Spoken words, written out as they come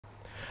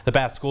The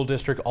Bath School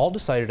District all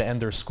decided to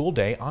end their school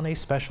day on a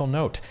special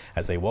note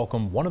as they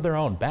welcome one of their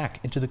own back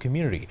into the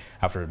community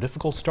after a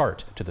difficult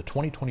start to the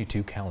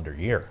 2022 calendar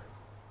year.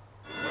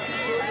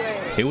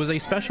 It was a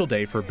special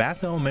day for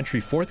Bath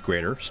Elementary 4th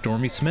grader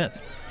Stormy Smith.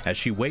 As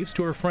she waves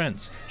to her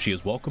friends, she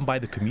is welcomed by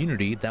the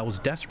community that was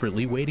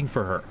desperately waiting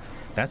for her.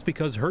 That's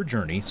because her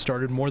journey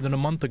started more than a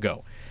month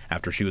ago,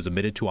 after she was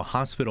admitted to a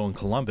hospital in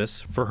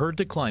Columbus for her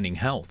declining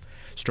health.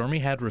 Stormy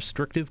had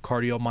restrictive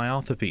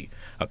cardiomyopathy,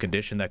 a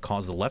condition that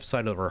caused the left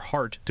side of her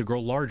heart to grow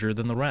larger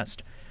than the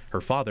rest.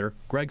 Her father,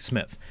 Greg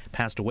Smith,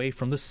 passed away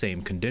from the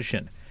same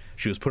condition.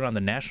 She was put on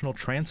the national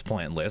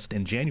transplant list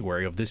in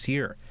January of this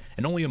year,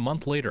 and only a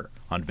month later,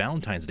 on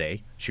Valentine's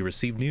Day, she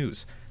received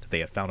news that they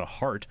had found a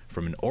heart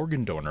from an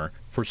organ donor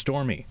for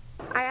Stormy.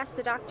 I asked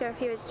the doctor if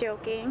he was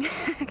joking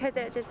because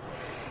it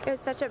was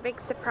such a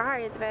big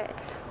surprise, but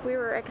we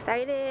were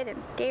excited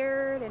and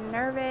scared and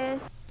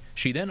nervous.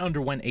 She then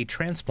underwent a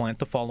transplant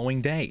the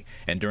following day,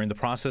 and during the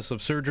process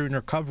of surgery and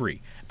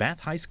recovery,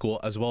 Bath High School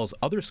as well as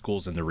other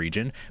schools in the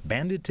region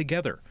banded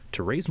together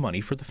to raise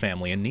money for the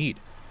family in need.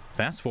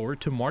 Fast forward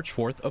to March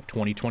 4th of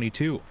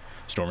 2022.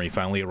 Stormy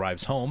finally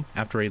arrives home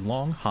after a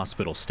long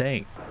hospital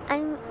stay.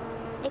 I'm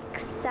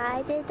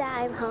excited that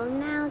I'm home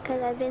now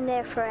because I've been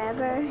there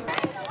forever.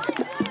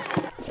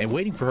 And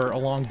waiting for her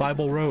along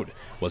Bible Road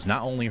was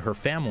not only her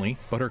family,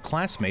 but her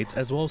classmates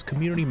as well as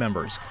community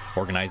members,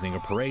 organizing a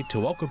parade to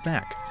welcome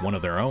back one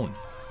of their own.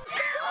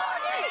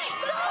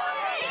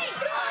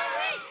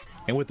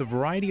 And with a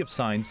variety of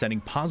signs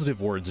sending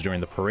positive words during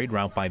the parade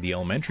route by the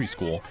elementary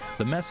school,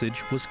 the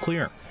message was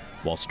clear.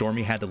 While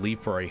Stormy had to leave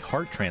for a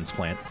heart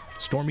transplant,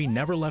 Stormy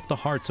never left the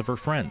hearts of her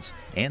friends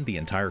and the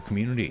entire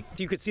community.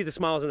 You could see the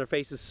smiles on their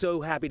faces,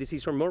 so happy to see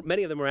Stormy.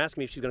 Many of them were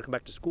asking me if she's going to come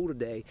back to school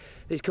today.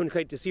 They just couldn't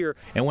wait to see her.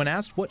 And when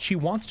asked what she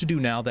wants to do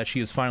now that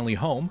she is finally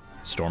home,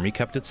 Stormy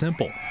kept it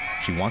simple.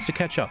 She wants to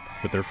catch up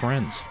with her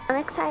friends. I'm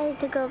excited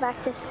to go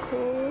back to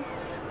school.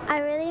 I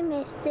really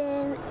missed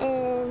them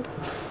and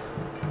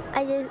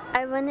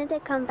I wanted to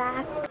come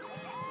back.